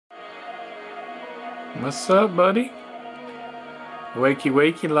What's up, buddy? Wakey,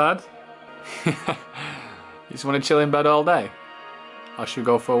 wakey, lad. You just want to chill in bed all day? I should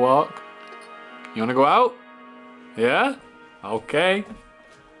go for a walk. You want to go out? Yeah? Okay.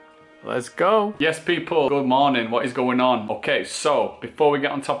 Let's go. Yes, people, good morning. What is going on? Okay, so before we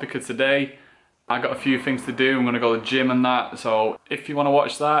get on topic of today, I got a few things to do. I'm gonna go to the gym and that. So if you want to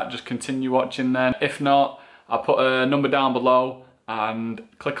watch that, just continue watching then. If not, I'll put a number down below and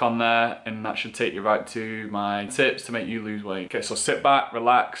click on there, and that should take you right to my tips to make you lose weight. Okay, so sit back,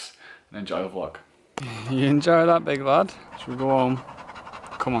 relax, and enjoy the vlog. You enjoy that, big lad? Should we go home?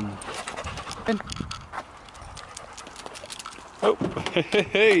 Come on. Oh,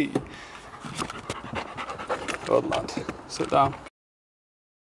 hey. Good lad. Sit down.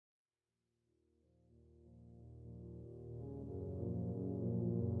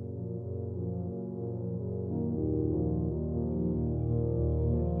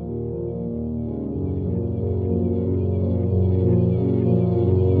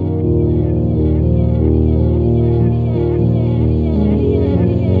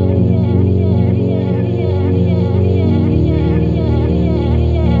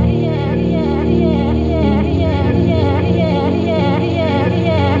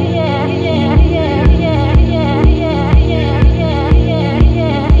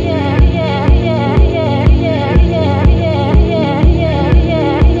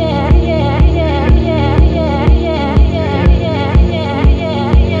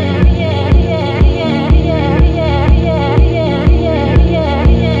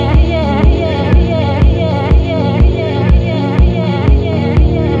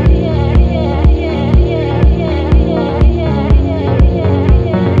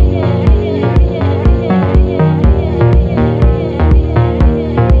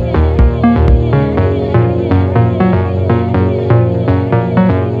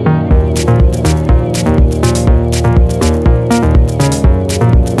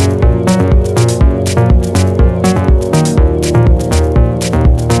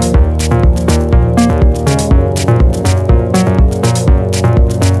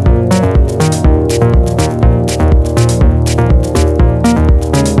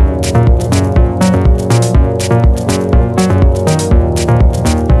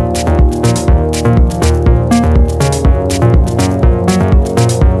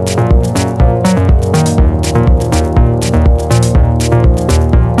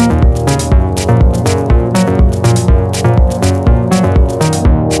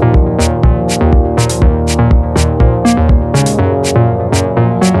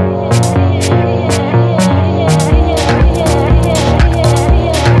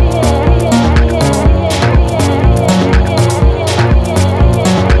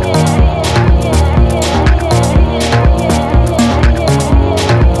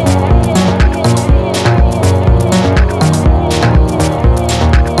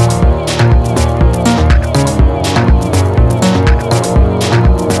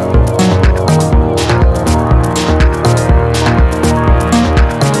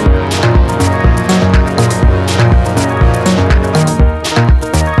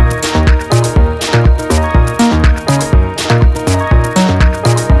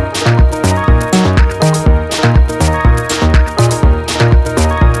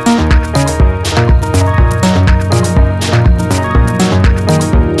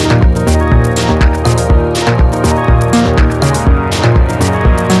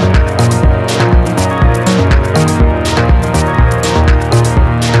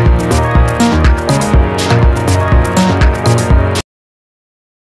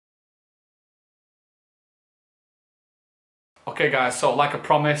 Okay guys, so like I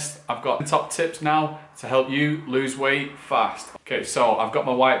promised, I've got the top tips now to help you lose weight fast. Okay, so I've got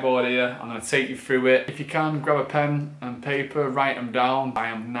my whiteboard here. I'm going to take you through it. If you can, grab a pen and paper, write them down. I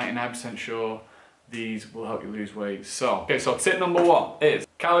am 99% sure these will help you lose weight. So tip number one is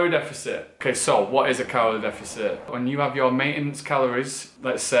calorie deficit. Okay, so what is a calorie deficit? When you have your maintenance calories,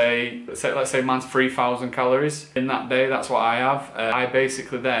 let's say mine's 3,000 calories in that day, that's what I have. I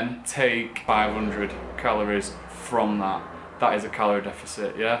basically then take 500 calories from that. That is a calorie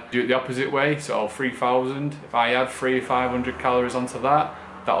deficit, yeah? Do it the opposite way, so 3,000. If I add 500 calories onto that,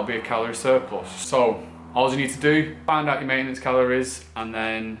 that'll be a calorie surplus. So all you need to do, find out your maintenance calories and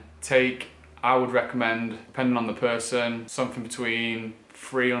then take, I would recommend, depending on the person, something between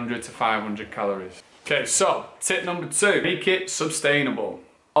 300 to 500 calories. Okay, so tip number two, make it sustainable.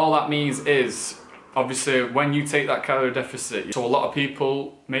 All that means is Obviously, when you take that calorie deficit, so a lot of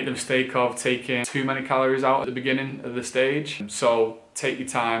people make the mistake of taking too many calories out at the beginning of the stage. So take your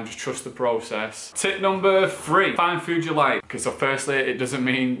time, just trust the process. Tip number 3, find food you like. Okay, so firstly, it doesn't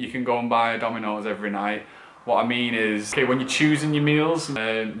mean you can go and buy a Domino's every night. What I mean is, okay, when you're choosing your meals,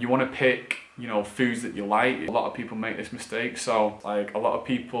 you want to pick, you know, foods that you like. A lot of people make this mistake. So like a lot of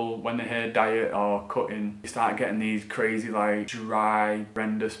people, when they hear diet or cutting, they start getting these crazy like dry,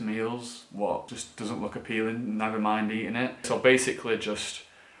 horrendous meals, what just doesn't look appealing, never mind eating it. So basically just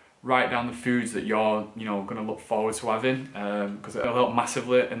write down the foods that you're, you know, going to look forward to having, because it'll help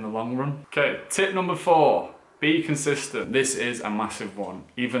massively in the long run. Okay, tip number 4. Be consistent. This is a massive one,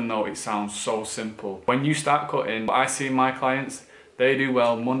 even though it sounds so simple. When you start cutting, what I see in my clients, they do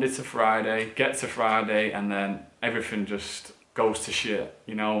well Monday to Friday, get to Friday, and then everything just goes to shit.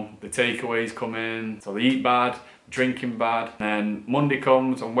 You know, the takeaways come in, so they eat bad, drinking bad, and then Monday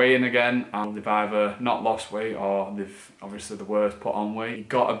comes and weigh in again, and they've either not lost weight or they've, obviously the worst, put on weight. You've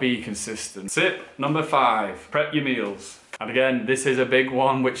got to be consistent. Tip number 5, prep your meals. And again, this is a big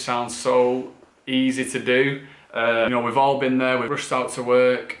one, which sounds so easy to do. You know, we've all been there, we've rushed out to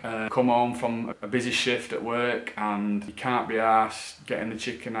work, come home from a busy shift at work, and you can't be arsed getting the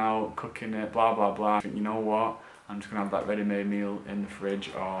chicken out, cooking it, blah blah blah. I think, you know what, I'm just gonna have that ready-made meal in the fridge,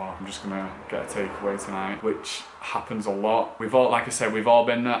 or I'm just gonna get a takeaway tonight, which happens a lot. We've all, like I said, we've all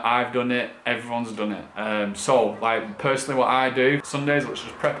been there. I've done it, everyone's done it. So like personally what I do, Sundays, let's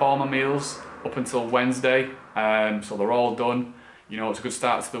just prep all my meals up until Wednesday, so they're all done. You know, it's a good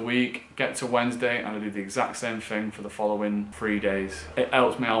start to the week. Get to Wednesday and I do the exact same thing for the following 3 days. It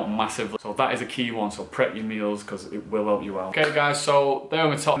helps me out massively. So that is a key one. So prep your meals because it will help you out. Okay guys, so there are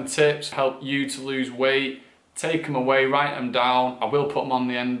my top 10 tips. Help you to lose weight. Take them away, write them down. I will put them on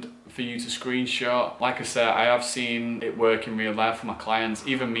the end for you to screenshot. Like I said, I have seen it work in real life for my clients,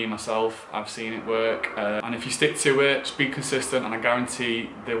 even me myself, I've seen it work. And if you stick to it, just be consistent, and I guarantee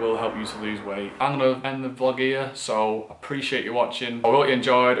they will help you to lose weight. I'm gonna end the vlog here, so I appreciate you watching. I hope you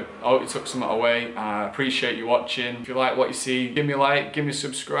enjoyed, I hope you took something away. I appreciate you watching. If you like what you see, give me a like, give me a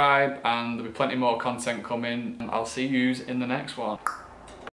subscribe, and there'll be plenty more content coming. And I'll see you in the next one.